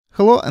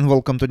Hello and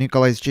welcome to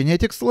Nikolay's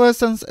genetics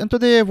lessons, and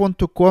today I want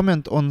to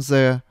comment on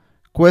the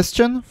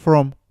question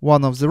from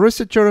one of the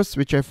researchers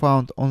which I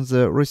found on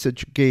the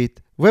ResearchGate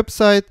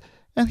website.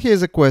 And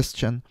here's a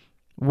question: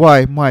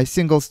 why my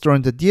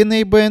single-stranded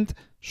DNA band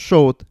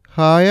showed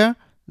higher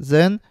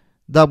than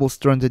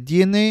double-stranded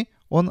DNA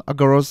on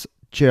agarose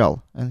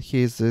gel? And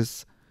here's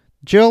this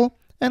gel,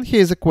 and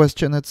here's the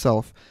question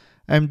itself.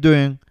 I'm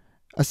doing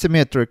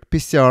asymmetric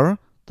PCR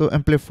to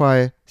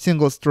amplify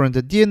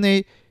single-stranded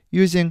DNA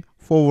using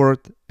forward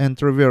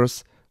and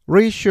reverse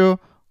ratio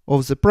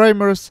of the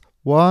primers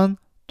 1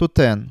 to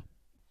 10.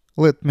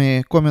 Let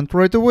me comment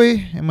right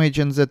away.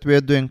 Imagine that we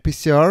are doing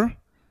PCR.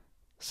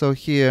 So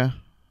here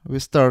we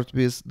start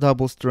with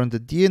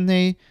double-stranded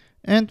DNA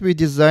and we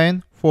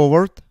design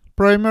forward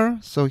primer.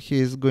 So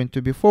here is going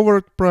to be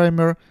forward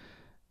primer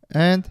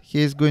and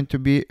here is going to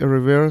be a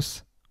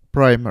reverse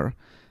primer.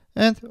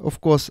 And of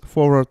course,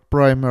 forward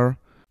primer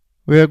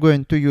we are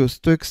going to use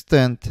to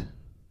extend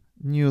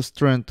new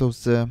strand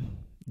of the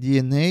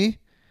DNA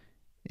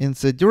in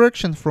the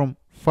direction from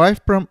 5'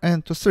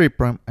 end to 3'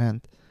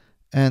 end.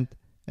 And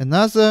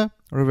another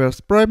reverse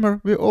primer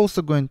we're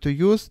also going to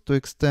use to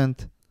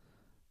extend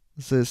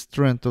the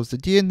strand of the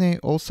DNA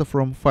also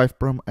from 5'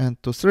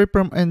 end to 3'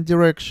 end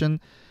direction.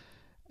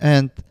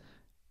 And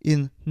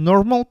in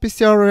normal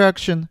PCR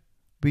reaction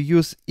we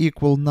use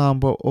equal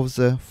number of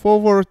the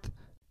forward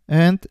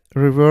and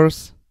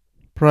reverse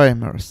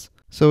primers.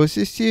 So as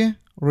you see,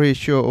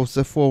 ratio of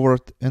the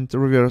forward and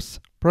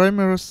reverse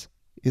primers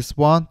is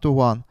 1 to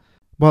 1.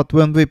 But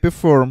when we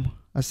perform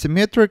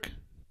asymmetric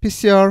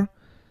PCR,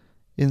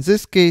 in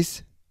this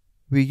case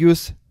we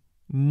use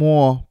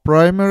more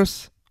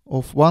primers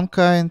of one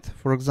kind.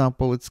 For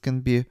example, it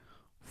can be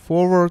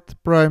forward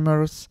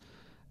primers,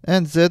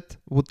 and that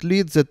would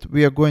lead that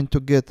we are going to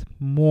get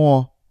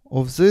more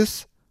of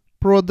this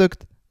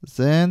product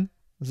than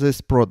this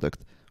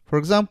product. For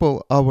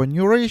example, our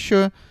new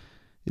ratio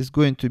is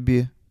going to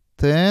be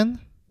 10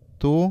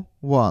 to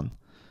 1.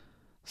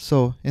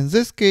 So in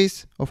this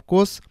case, of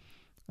course,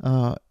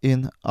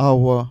 in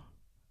our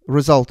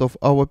result of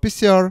our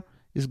PCR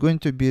is going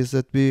to be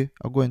that we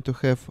are going to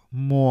have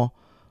more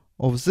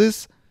of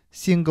this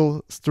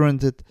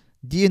single-stranded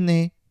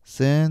DNA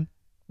than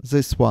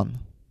this one.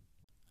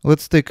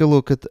 Let's take a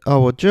look at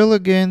our gel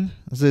again.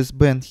 This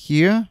band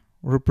here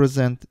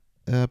represents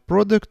a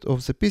product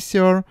of the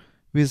PCR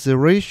with the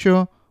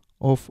ratio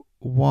of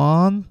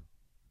 1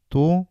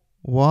 to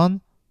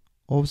 1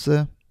 of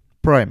the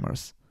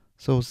primers.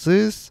 So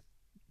this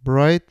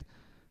bright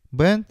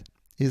band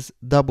is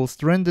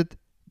double-stranded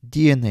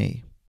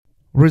DNA.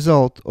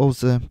 Result of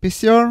the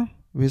PCR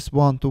with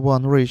 1 to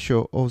 1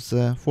 ratio of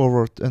the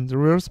forward and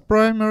reverse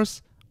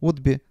primers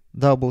would be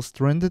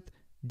double-stranded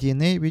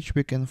DNA, which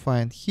we can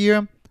find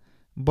here.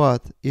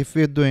 But if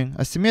we're doing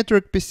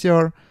asymmetric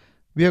PCR,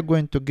 we are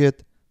going to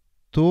get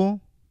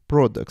two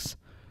products.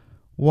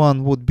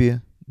 One would be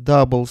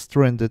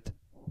double-stranded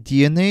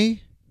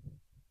DNA,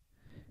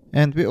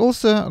 and we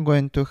also are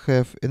going to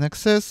have in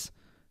excess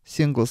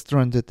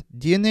single-stranded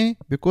DNA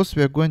because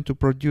we are going to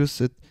produce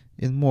it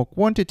in more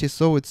quantity,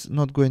 so it's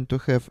not going to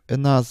have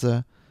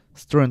another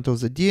strand of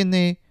the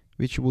DNA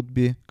which would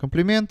be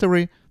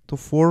complementary to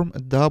form a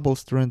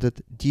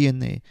double-stranded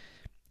DNA.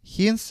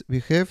 Hence,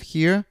 we have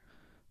here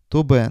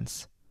two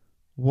bands.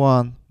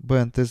 One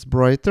band is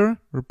brighter,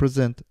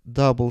 represent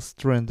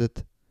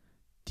double-stranded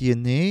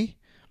DNA,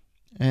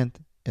 and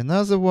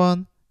another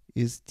one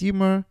is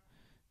dimmer,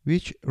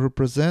 which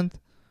represent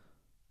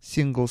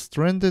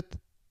single-stranded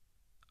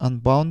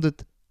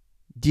unbounded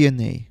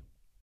DNA.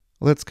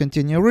 Let's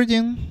continue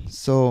reading.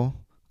 So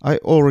I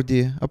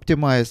already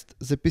optimized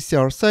the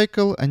PCR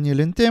cycle,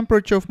 annealing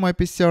temperature of my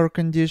PCR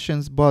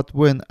conditions, but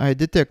when I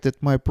detected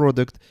my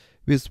product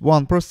with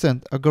 1%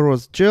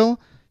 agarose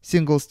gel,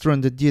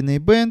 single-stranded DNA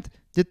band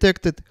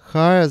detected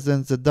higher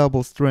than the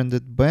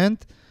double-stranded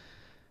band.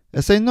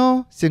 As I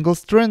know,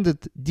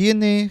 single-stranded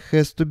DNA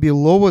has to be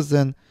lower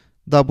than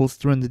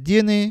double-stranded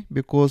DNA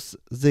because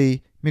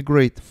they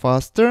migrate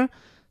faster.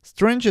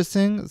 Stranger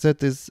thing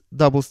that is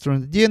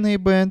double-stranded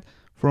DNA band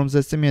from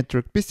the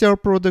symmetric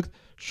PCR product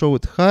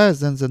showed higher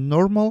than the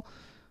normal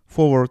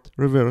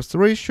forward-reverse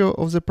ratio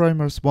of the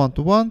primers 1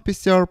 to 1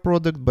 PCR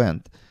product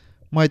band.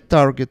 My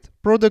target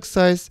product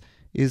size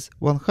is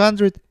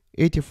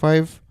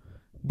 185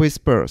 base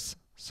pairs.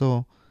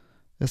 So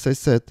as I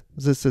said,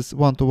 this is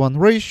 1 to 1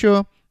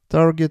 ratio,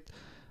 target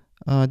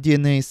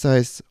DNA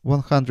size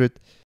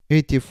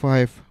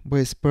 185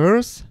 base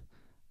pairs,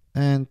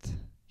 and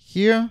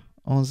here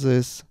on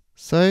this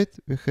side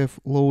we have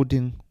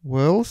loading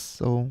wells.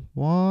 So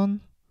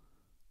 1,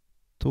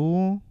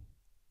 2,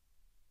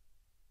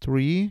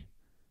 3,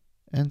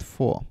 and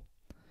 4,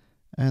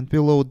 and we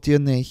load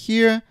DNA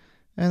here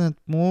and it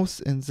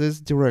moves in this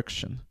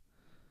direction.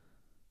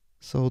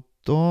 So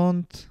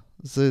don't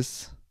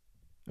this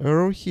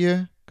arrow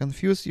here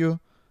confuse you.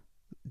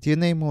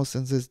 DNA moves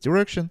in this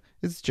direction.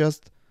 It's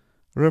just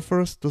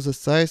refers to the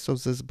size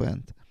of this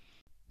band.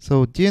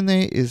 So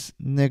DNA is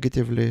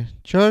negatively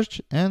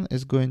charged and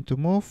is going to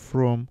move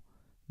from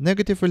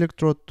negative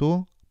electrode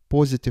to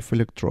positive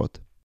electrode.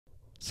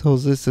 So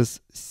this is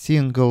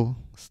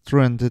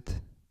single-stranded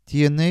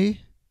DNA,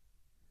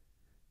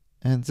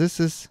 and this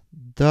is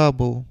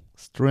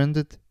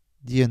double-stranded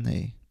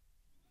DNA.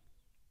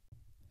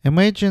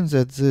 Imagine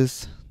that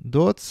these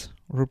dots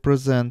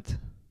represent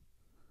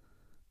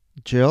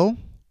gel,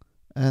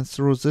 and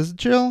through this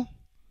gel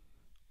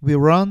we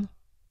run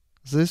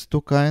these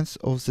two kinds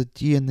of the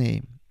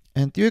DNA.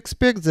 And you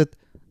expect that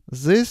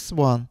this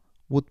one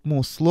would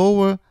move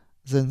slower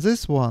than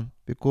this one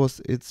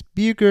because it's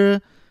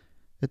bigger,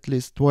 at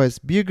least twice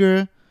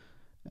bigger,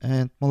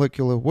 and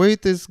molecular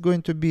weight is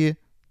going to be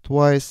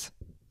twice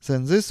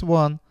than this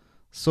one.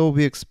 So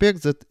we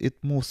expect that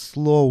it moves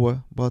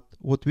slower, but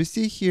what we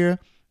see here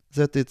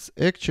that it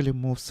actually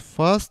moves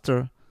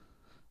faster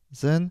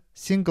than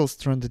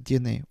single-stranded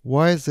DNA.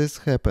 Why this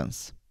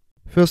happens?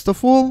 First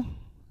of all,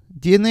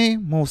 DNA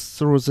moves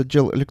through the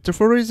gel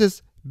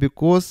electrophoresis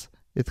because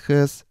it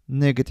has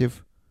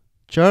negative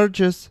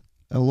charges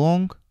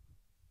along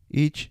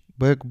each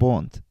back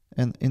bond.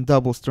 And in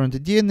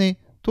double-stranded DNA,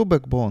 2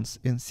 back bonds.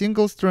 In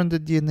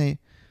single-stranded DNA,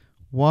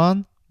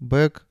 1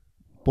 back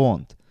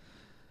bond.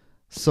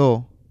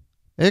 So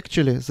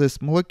actually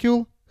this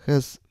molecule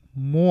has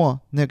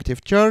more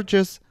negative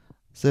charges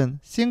than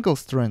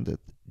single-stranded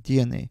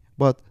DNA.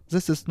 But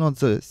this is not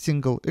the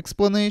single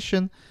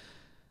explanation.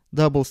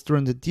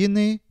 Double-stranded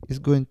DNA is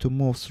going to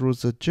move through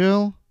the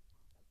gel,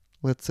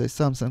 let's say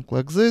something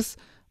like this,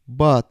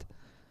 but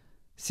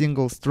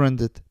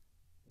single-stranded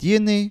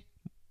DNA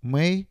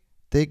may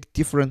take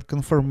different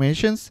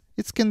conformations.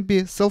 It can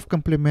be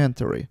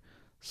self-complementary,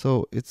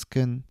 so it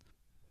can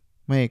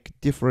make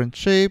different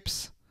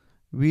shapes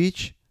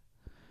which,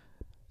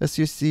 as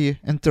you see,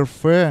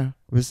 interfere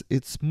with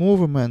its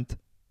movement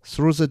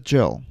through the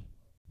gel.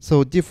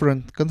 So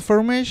different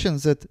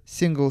conformations that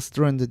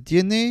single-stranded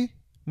DNA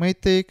may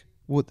take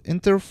would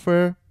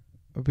interfere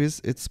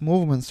with its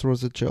movement through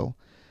the gel.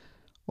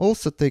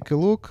 Also take a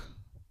look.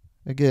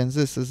 Again,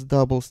 this is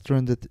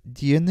double-stranded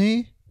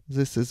DNA.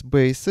 This is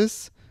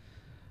bases.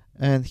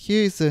 And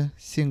here is a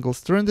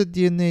single-stranded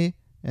DNA.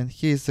 And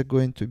here is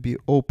going to be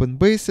open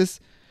bases,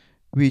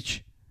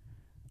 which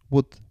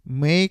would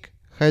make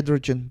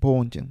hydrogen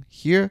bonding.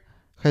 Here,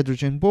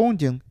 hydrogen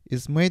bonding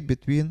is made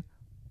between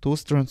 2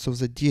 strands of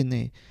the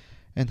DNA.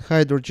 And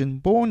hydrogen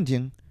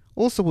bonding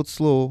also would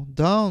slow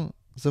down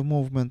the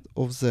movement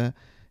of the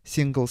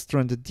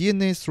single-stranded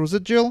DNA through the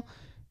gel,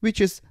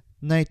 which is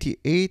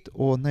 98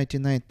 or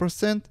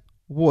 99%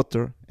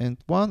 water, and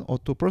 1 or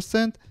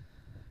 2%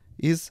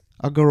 is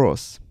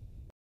agarose.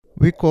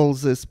 We call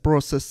this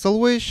process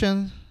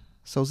solvation.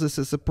 So this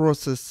is a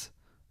process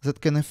that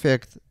can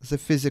affect the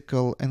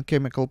physical and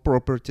chemical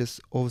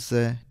properties of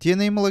the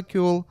DNA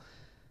molecule,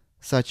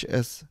 such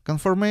as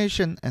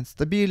conformation and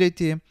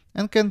stability,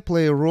 and can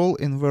play a role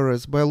in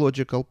various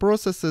biological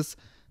processes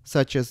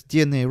such as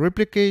DNA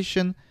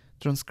replication,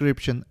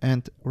 transcription,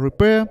 and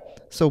repair.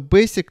 So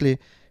basically,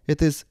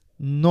 it is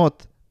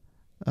not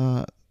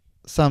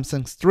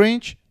something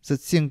strange that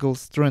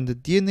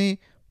single-stranded DNA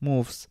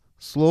moves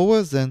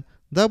slower than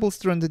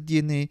double-stranded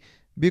DNA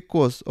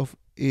because of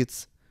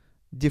its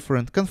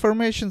different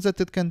conformations that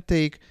it can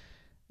take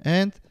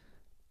and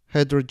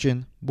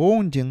hydrogen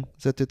bonding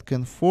that it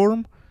can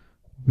form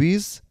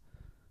with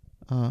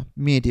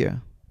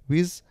media,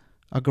 with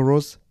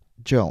agarose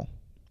gel.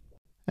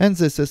 And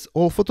this is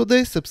all for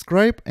today.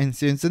 Subscribe and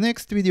see you in the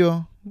next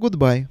video.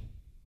 Goodbye.